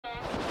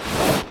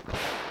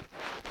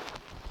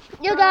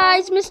Hiya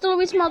guys, Mr.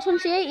 Lewis Mod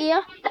 28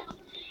 here.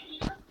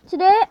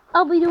 Today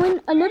I'll be doing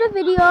another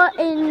video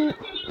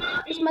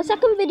it's my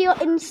second video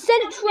in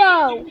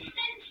Centro.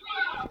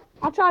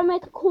 I'll try and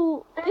make a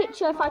cool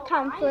picture if I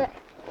can for it.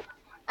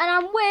 And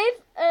I'm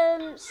with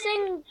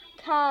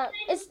Sincar.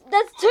 There's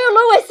two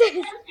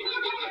Lewises.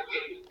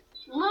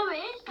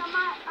 Lewis,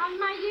 and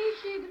my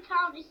YouTube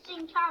account is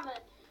Sincara.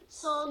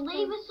 So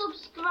leave a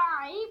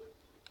subscribe.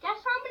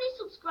 Guess how many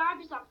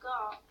subscribers I've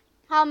got?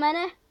 How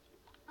many?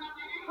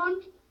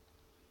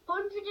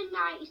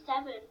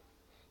 197.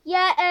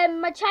 Yeah,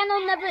 my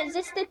channel never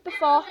existed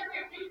before,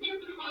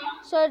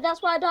 so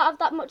that's why I don't have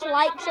that much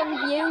likes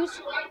and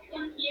views.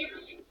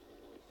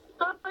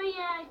 Oh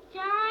yeah,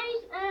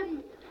 guys.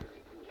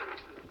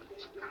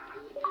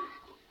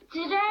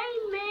 Today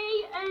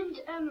me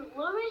and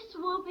Lewis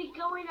will be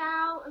going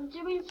out and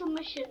doing some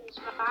missions,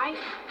 right?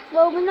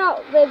 Well, we're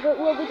not, but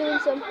we'll be doing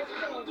some.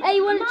 Hey, do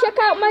you want to check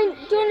out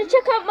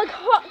my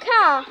hot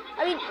car?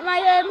 I mean,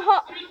 my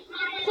hot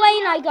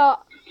plane I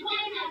got.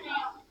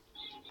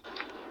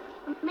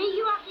 Meet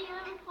you at the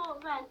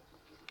airport then.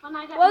 When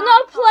I get Well,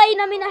 not a plane,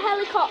 I mean a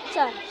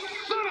helicopter.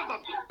 Son of a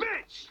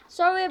bitch!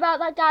 Sorry about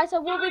that, guys. I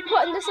will be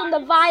putting this on the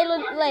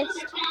violent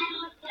list,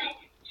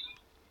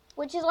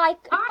 which is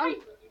like,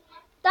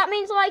 that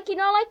means like, you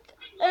know, like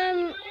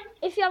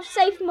if you have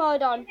safe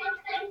mode on.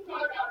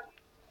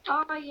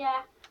 Oh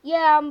yeah.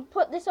 Yeah,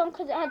 put this on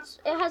because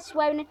it has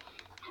swearing.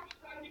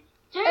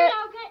 Dude,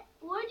 okay.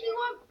 Where do you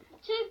want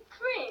to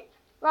crib?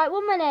 Right,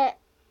 1 minute.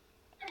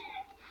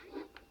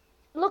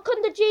 Look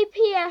on the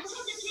GPS.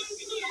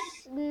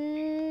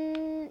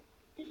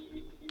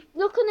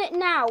 Look on it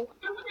now.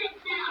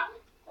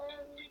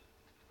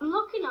 I'm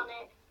looking on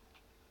it.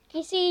 Can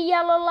you see a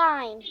yellow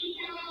line?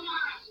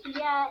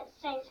 Yeah, it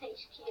says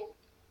HQ.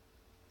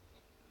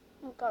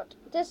 Oh god.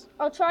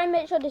 I'll try and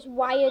make sure this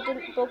wire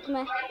doesn't bug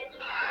me.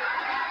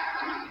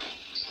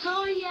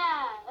 So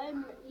yeah,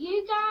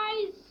 you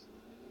guys,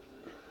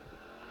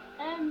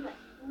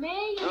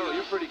 me and Oh,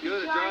 you're pretty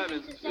good at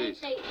driving. to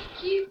say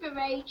HQ for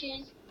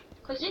ages,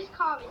 because this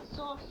car is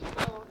so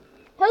slow.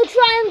 He'll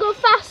try and go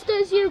fast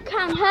as you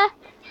can, huh?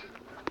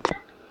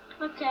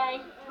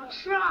 Okay, I'll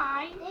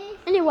try.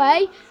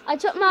 Anyway, I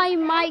took my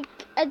mic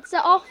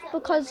headset off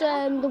because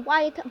the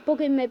wire kept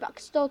bugging me, but I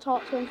could still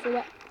talk to him through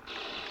it.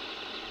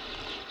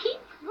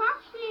 Keep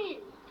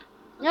crashing.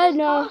 No. This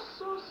car's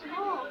so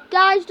slow.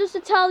 Guys, just to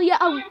tell you,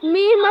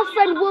 me and my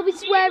friend will be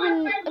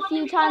swearing a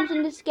few times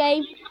in this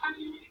game.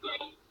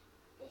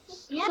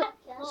 Yeah.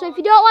 So if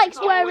you don't like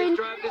swearing,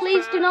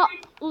 please do not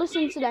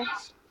listen to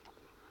this.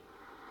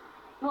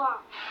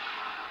 What?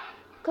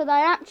 Because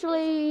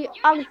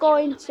I'm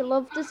going to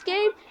love this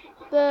game.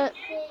 But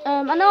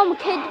I know I'm a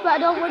kid, but I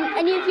don't want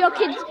any of your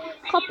kids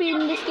copying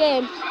this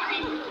game.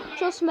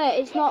 Trust me,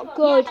 it's not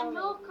good. Yeah,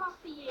 no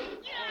copying.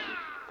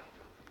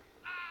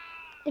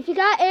 If you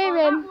can't hear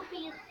him,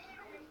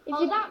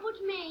 that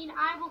would mean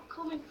I will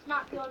come and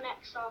snap your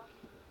necks off.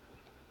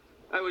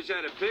 I wish I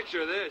had a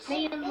picture of this.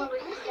 Me and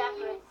Lewis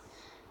together.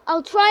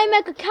 I'll try and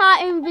make a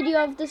cartoon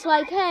video of this,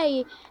 like,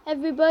 hey,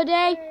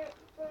 everybody.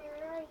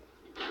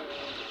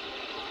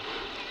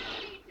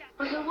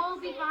 But there will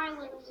be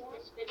violence in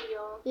this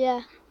video.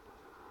 Yeah.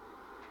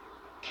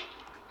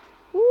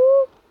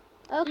 Woo.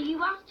 So Okay. you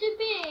have to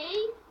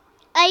be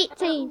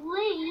 18. at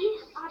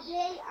least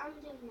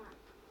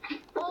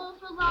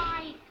over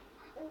like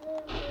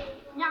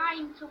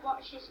 9 to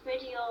watch this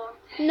video.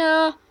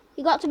 No,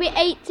 you got to be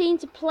 18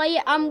 to play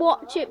it and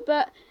watch it,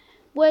 but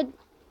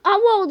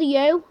how old are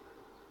you?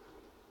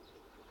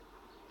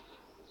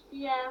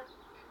 Yeah.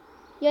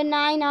 You're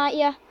 9, aren't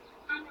you?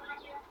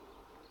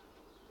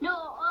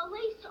 No, at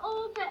least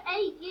over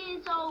 8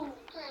 years old.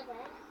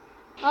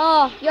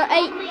 Oh, you're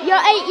 8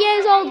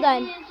 years old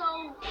then. 8 years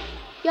old.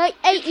 You're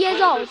 8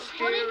 years old. The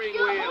steering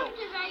wheel. Under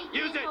 8 Use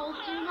years it. old,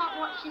 do not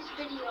watch this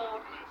video.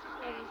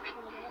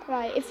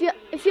 Right, if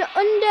you're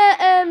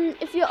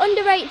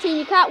under 18,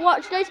 you can't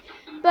watch this.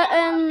 But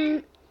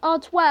or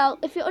 12.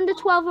 If you're under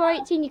 12 or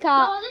 18, you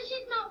can't. No, this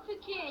is not for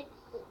kids.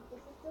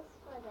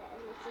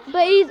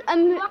 But he's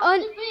You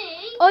have to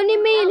be only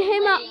me and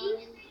him at are.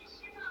 least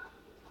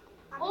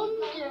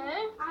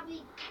under.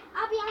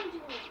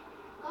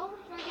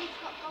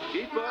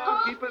 Keep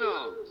on, keep it on.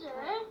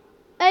 Under.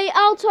 Hey,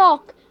 I'll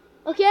talk.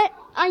 Okay,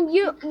 and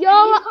you're. You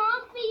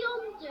can't be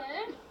under.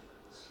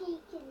 You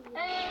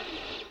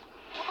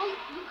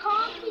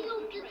can't be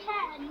under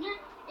 10.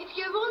 If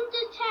you're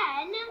under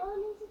 10,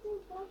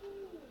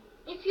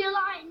 if you're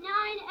like 9,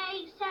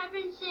 8,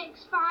 7,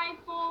 6, 5,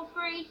 4,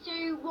 3,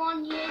 2,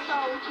 1 years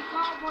old, you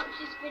can't watch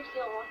this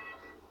video.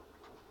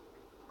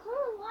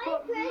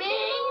 But me,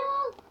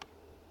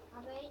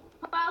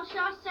 well,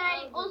 shall I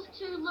say, us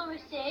two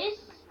Lewises,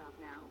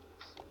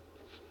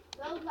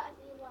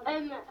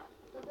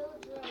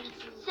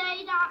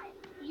 say that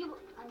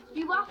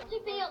you have to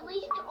be at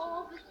least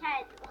over 10,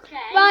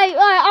 okay? Right,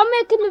 I'm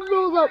making the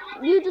rule up.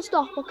 You just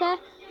stop, okay?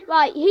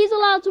 Right, he's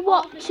allowed to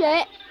watch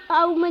it.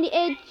 How many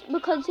age?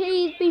 Because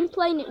he's been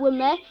playing it with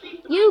me.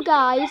 You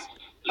guys,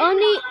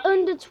 only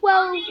under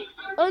 12,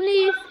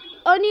 only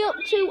only up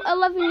to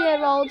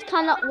 11-year-olds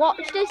cannot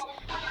watch this.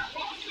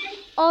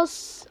 Or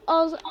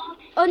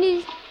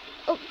only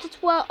up to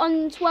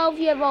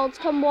 12-year-olds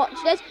can watch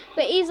this,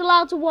 but he's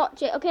allowed to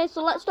watch it. Okay,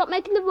 so let's stop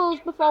making the rules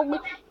before we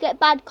get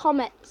bad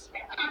comments.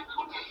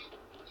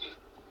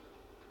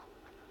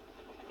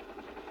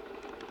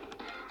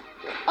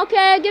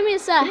 Okay, give me a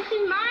sec. This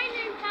is my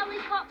new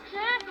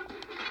helicopter.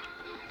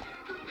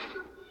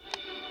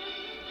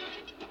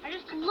 I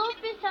just love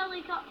this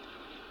helicopter.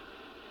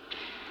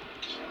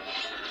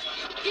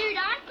 Dude,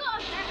 I've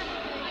got a better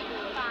version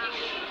of that.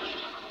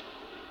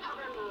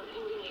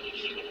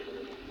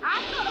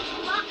 I've got a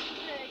black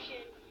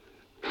version,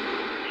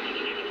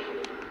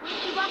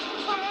 which you have to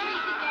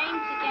complete the game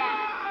to get.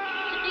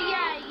 So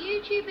yeah,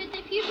 YouTubers,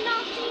 if you've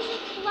not seen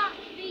this black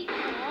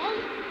V4,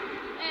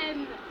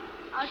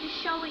 I'll just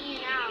show it you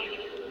now.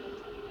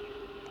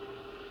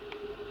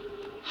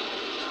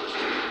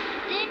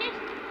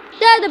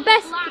 They're the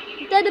best.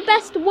 They're the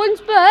best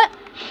ones, but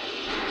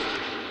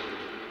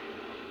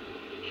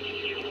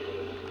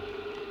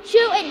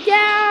shoot it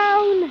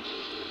down.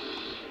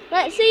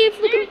 Let's see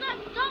if we can.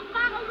 Let's stop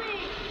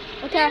battling.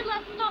 Okay. Dude,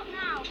 let's stop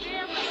now.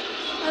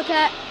 Really.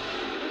 Okay.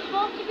 We're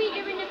supposed to be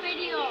doing a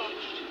video.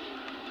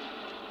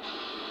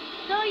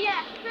 So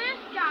yeah,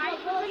 first guys,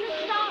 we're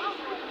gonna start off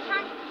with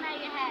Tank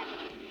Mayhem.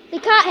 They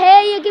can't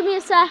hear you. Give me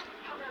a sec.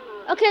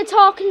 Okay,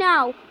 talk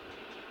now.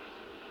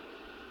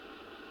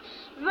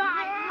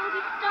 Right, we'll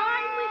be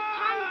starting with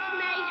Tank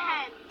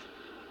Mayhem.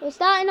 We're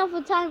starting off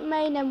with Tank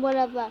Mayhem,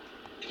 whatever.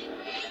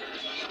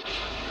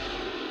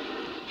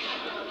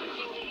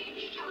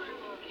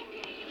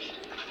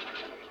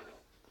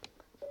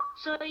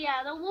 So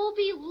yeah, there will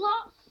be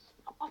lots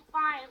of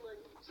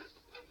violence.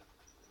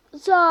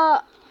 So,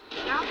 I'll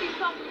be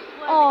probably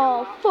swearing a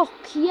oh, lot.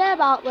 fuck yeah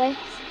about this.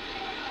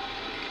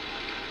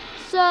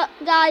 So,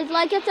 guys,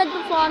 like I said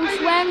before, I'm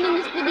swearing in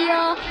this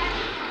video.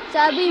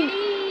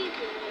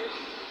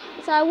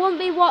 So I won't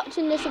be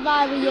watching this if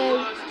I were you.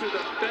 Lost to the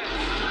best.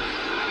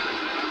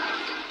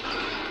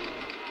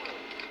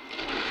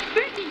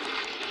 Freaking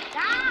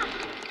stop!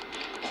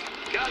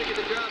 Gotta get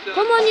the job done.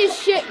 Come on, you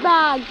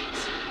shitbags.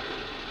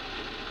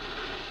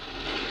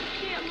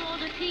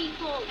 Shitload of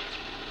people.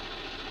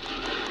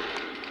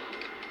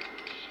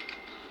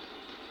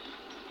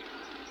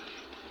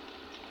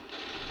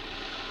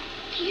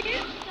 You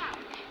suck.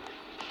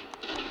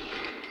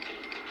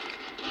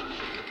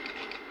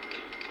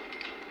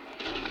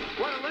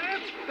 Want to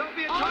live? Don't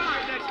be a Oh my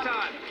tyrant next God,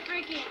 time. the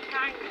friggin'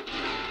 tank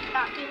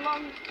that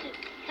belongs to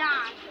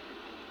Stan,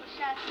 or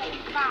should I say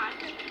Bad.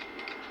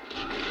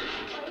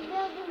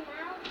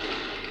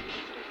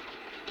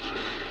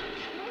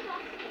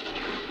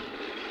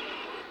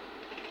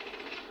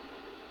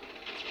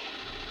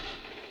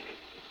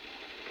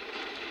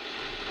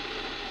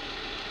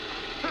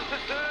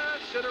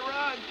 Should have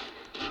run.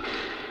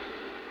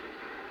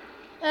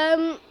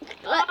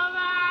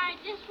 Alright,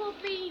 this will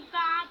be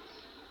bad.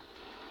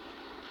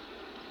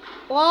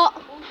 What?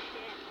 Oh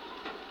shit.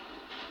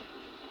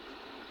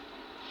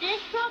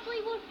 This probably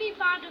would be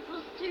bad if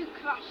us two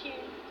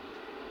crashing.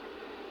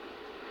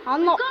 I'm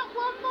We've not. got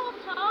one more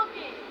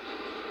target.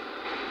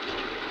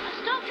 I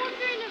stopped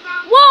wandering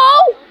around.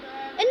 Whoa!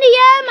 In the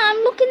air, man.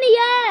 Look in the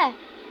air.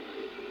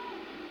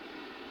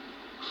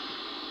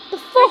 The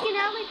fuck? Freaking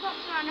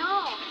helicopter, I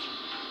know.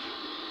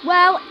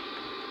 Well,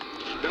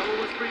 That one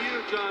was for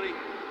you, Johnny.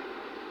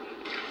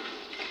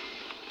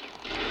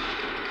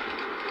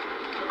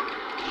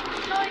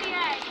 So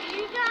yeah,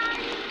 you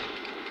guys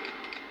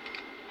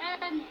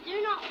do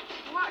not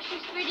watch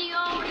this video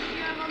if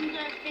you're on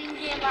the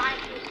thingy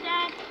like we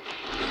said.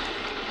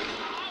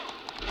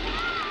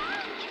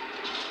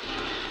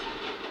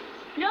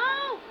 No!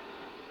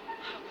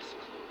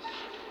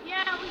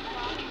 Yeah, we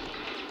lost.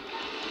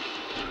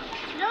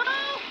 No!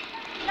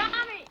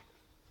 Damn it!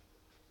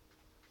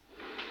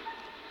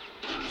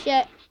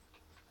 shit.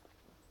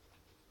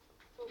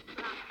 Oh,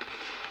 crap.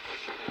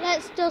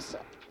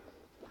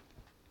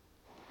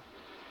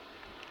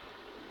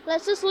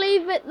 Let's just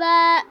leave it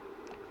there.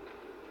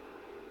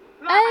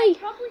 Right, Hey.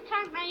 probably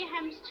Tank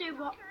Mayhem's too,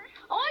 but...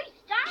 Oi,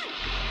 Stan!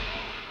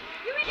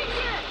 You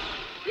idiot!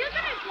 You're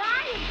gonna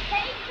die and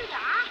pay for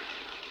that!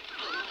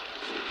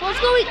 What's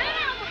going?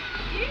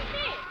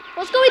 Stupid!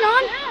 What's going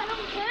on? I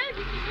don't care,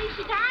 just at least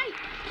you died!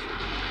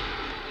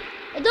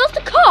 Are those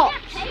the cops?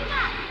 Get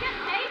payback! Get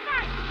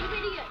payback! You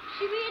idiot!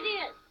 You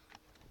idiot!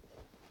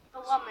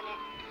 For 1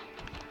 minute.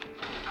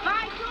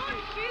 Right, go on,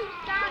 shoot,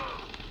 Stan!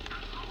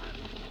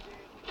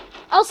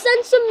 I'll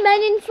send some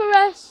men in for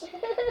us.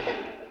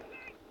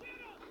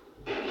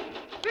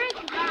 Frick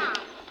that!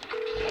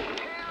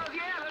 Hell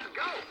yeah, let's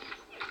go.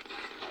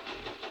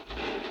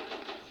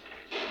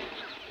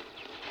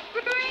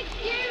 Frick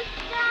you,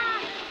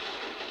 Stan!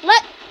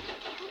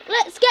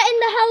 Let's get in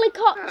the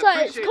helicopter. I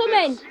It's appreciate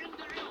coming. this.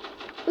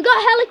 We got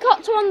a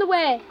helicopter on the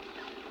way.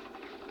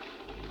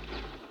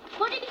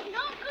 But it's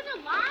not gonna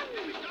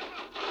land!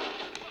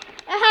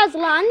 It has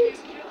land.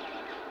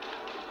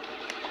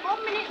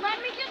 1 minute, let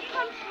me just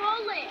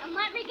control it and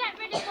let me get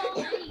rid of all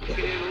these. You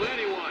can handle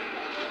anyone.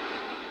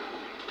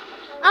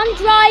 I'm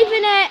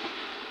driving it.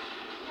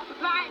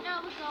 Right,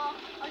 there we go.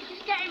 I was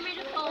just getting rid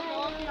of all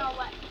those, you know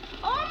what?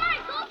 Oh my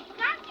god,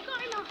 that's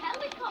got him a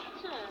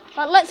helicopter.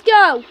 Right, let's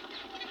go.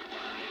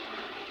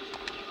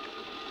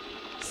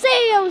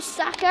 See you,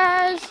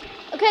 suckers.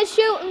 Okay,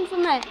 shooting for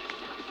me.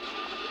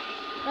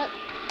 Look,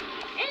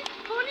 It's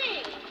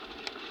funny.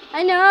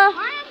 I know.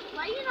 Why am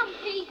I playing on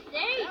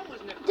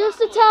PC? Just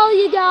to tell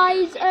you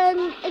guys,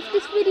 if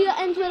this video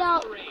ends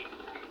without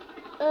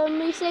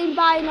me saying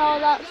bye and all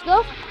that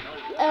stuff,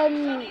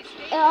 it'll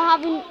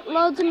having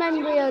loads of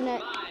memory on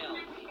it.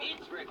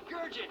 It's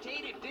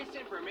regurgitated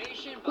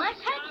disinformation.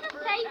 Let's head to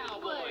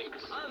safe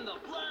words. On the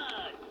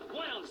blood.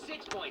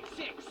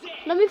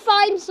 106.66. Let me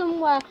find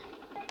somewhere.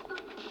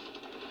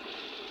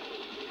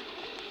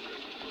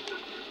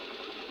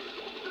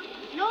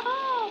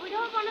 No, we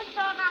don't want to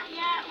start that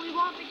yet. We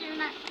won't be doing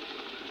that.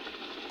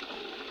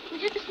 We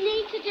just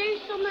need to do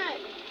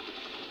something.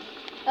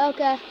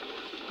 Okay.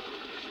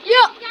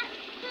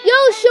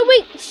 Yo, should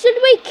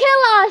we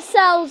kill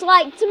ourselves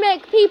like to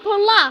make people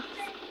laugh?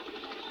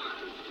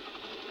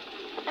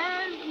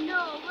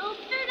 No, we'll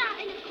do that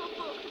in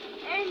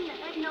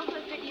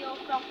another video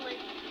probably.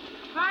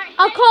 Right.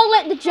 I'll call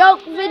it the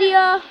joke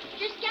video.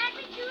 Just get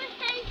me to a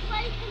safe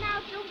place and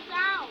I'll jump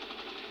down.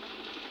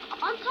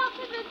 On top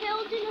of a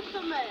building or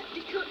something.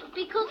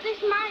 Because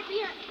this might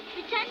be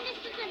pretend this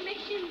is a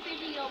mission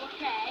video,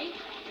 okay?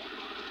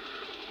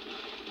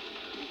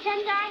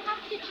 Pretend I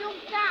have to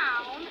jump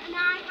down and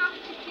I have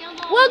to kill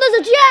all. Well, there's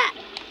a jet.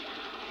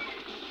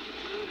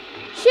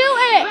 Shoot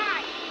it.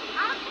 Right,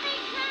 I'll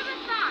take care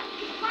of that.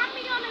 Just land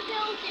me on a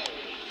building.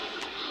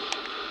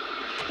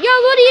 Yo,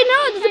 what do you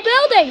know? There's a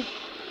building.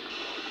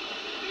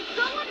 Just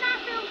go in that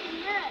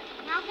building there,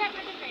 and I'll get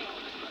rid of it.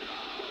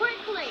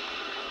 Quickly.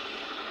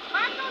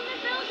 Land on the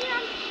building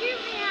I'm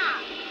shooting at.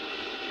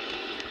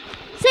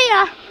 See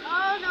ya.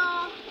 Oh no.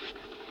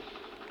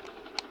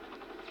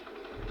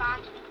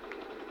 Bad.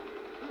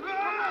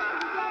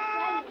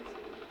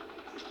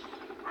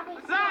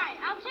 Right,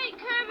 I'll take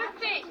care of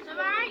this,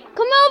 alright?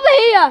 Come over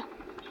here.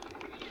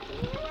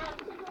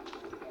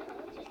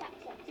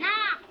 Nah,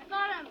 I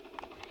got him.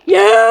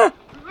 Yeah.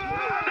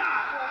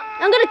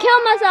 I'm gonna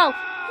kill myself.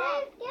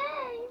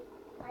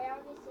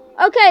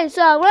 Okay,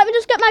 so let me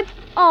just get my.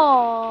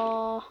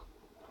 Oh,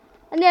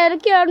 I nearly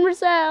killed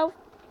myself.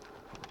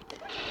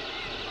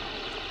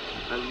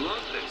 I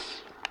love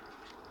this.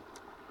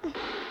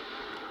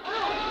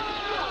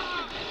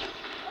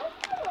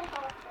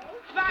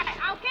 Right,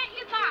 I'll get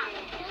you back.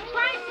 Just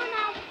try and run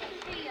out of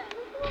here.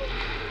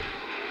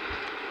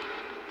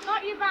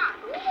 Got you back.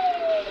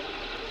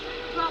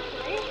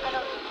 Properly, I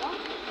don't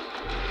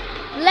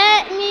know.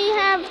 Let me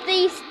have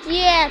these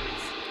jets.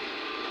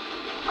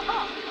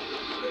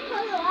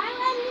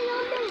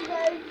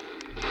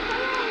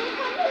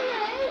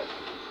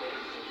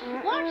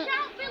 Watch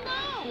out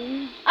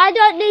below. I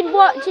don't need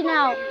watching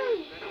out.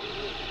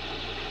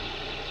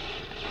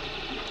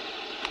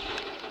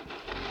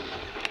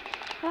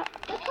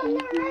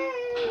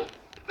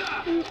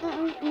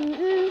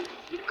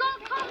 You've got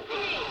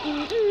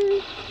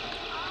company.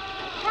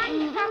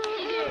 Thanks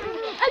after you.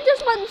 I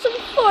just want some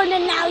fun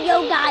and now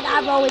you guys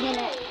are ruining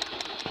it.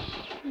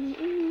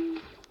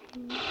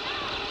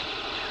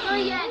 So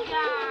yeah,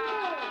 guys.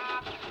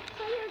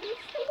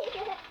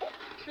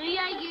 So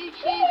yeah,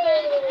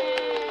 YouTubers,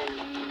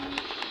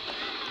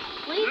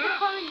 leave a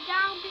comment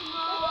down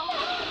below.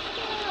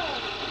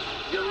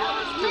 You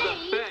lost to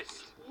the best.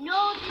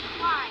 No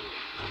dislike.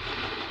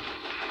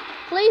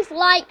 Please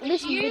like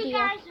this You video.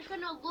 guys are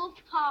gonna love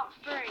part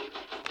 3.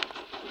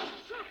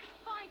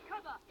 Find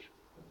cover.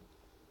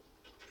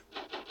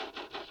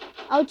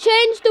 I'll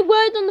change the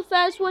word on the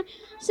first one.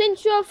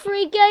 Since you're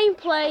free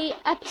gameplay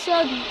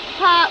episode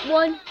part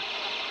 1.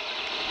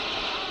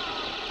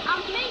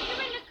 I'll meet you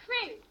in the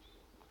crib.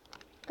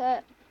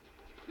 Okay.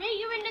 Meet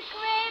you in the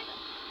crib.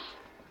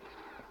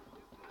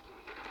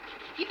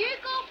 You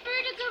go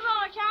through the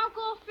garage, I'll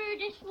go through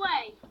this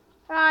way.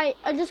 Right,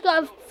 I just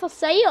got a for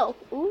sale.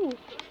 Ooh.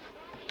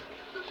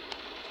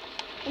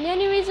 And the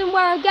only reason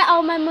where I get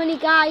all my money,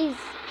 guys,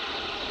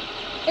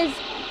 is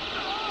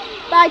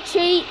by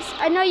cheats.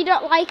 I know you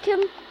don't like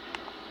them,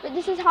 but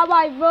this is how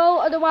I roll.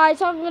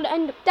 Otherwise, I'm going to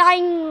end up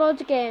dying in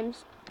loads of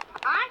games.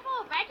 I've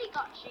already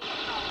got cheats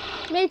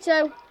on. Me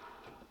too.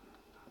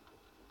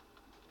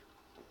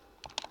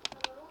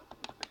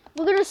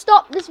 We're going to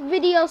stop this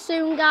video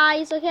soon,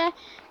 guys, okay?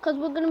 Because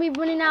we're going to be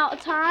running out of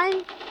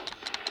time.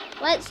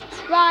 Let's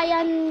try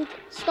and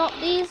stop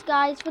these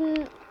guys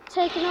from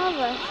taking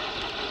over.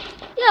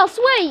 Yeah,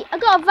 sweet. I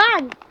got a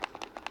van.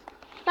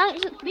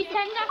 Thanks.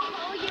 Pretend I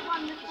call you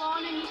on the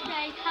phone and you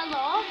say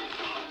hello.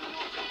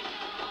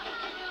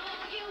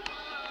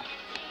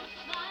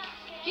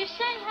 Just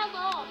say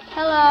hello.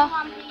 Hello. No,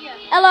 I'm here.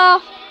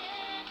 Hello.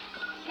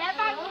 Get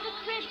back to the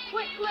crib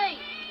quickly.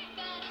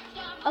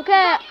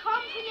 Okay.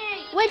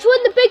 Company. Which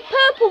one? The big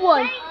purple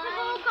one? Mates have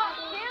all got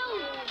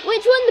killed.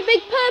 Which one? The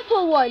big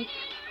purple one?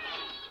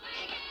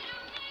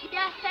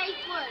 Yeah, safe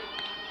word.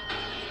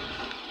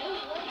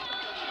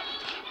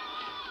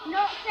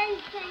 Not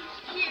safe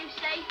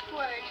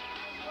word.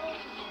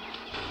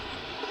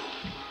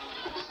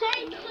 The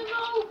Saints are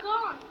all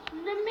gone.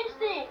 They're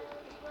missing.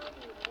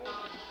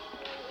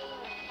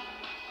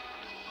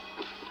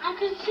 I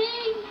can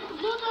see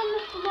blood on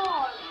the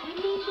floor. We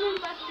need to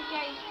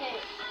investigate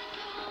it.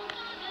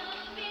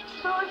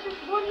 So I was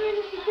just wondering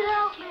if you could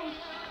help me.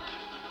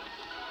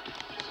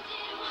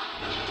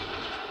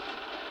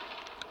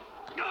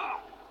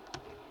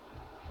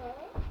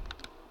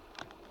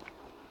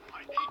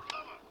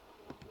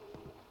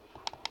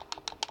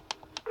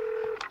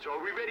 So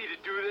are we ready to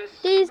do this?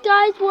 These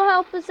guys will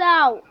help us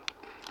out.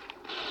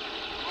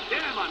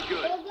 Damn, I'm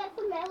good. Get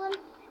the melon.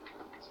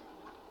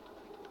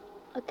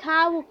 A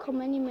car will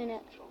come any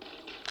minute.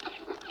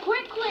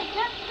 Quickly,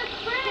 get the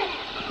crib.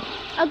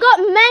 I got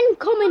men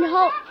coming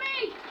home. Help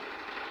me.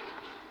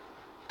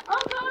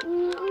 Oh God.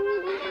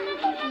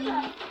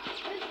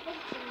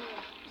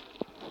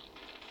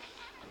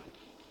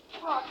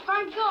 Oh,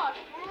 thank God.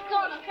 It's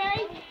gone,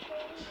 okay?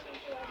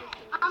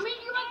 I'll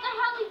meet you at the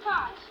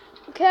helipad.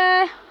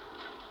 Okay.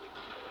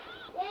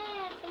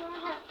 Yeah,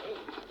 someone help me.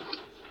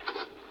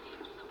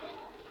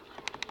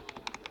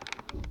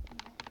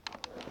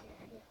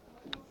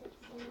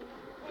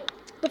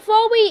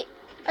 Before we,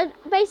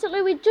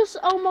 basically we just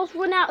almost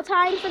run out of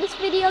time for this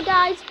video,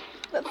 guys.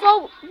 But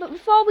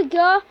before we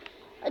go,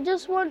 I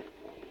just want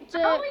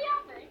to. Oh, we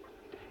have it?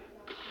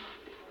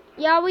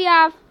 Yeah, we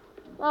have.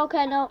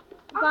 Okay, no.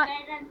 But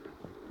Okay, then.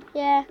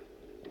 yeah,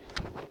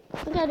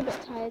 I'm getting a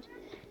bit tired.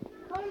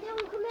 Come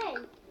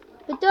in.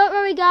 But don't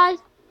worry, guys.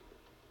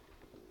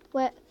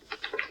 Wait.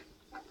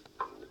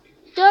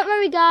 Don't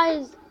worry,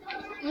 guys.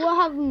 We'll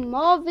have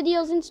more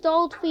videos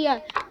installed for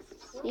you.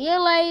 See you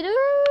later.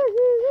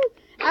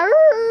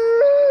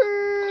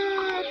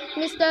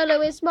 Mr.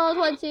 Lewis Small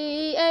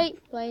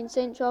 28 playing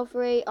Central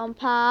 3 on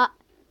part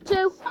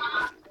 2.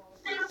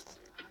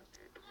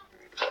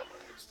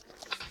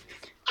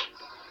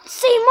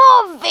 See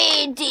more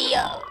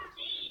video.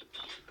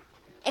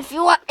 If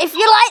you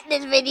like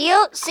this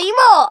video, see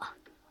more.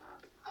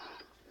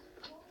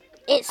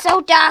 It's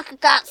so dark I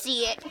can't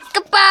see it.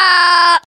 Goodbye.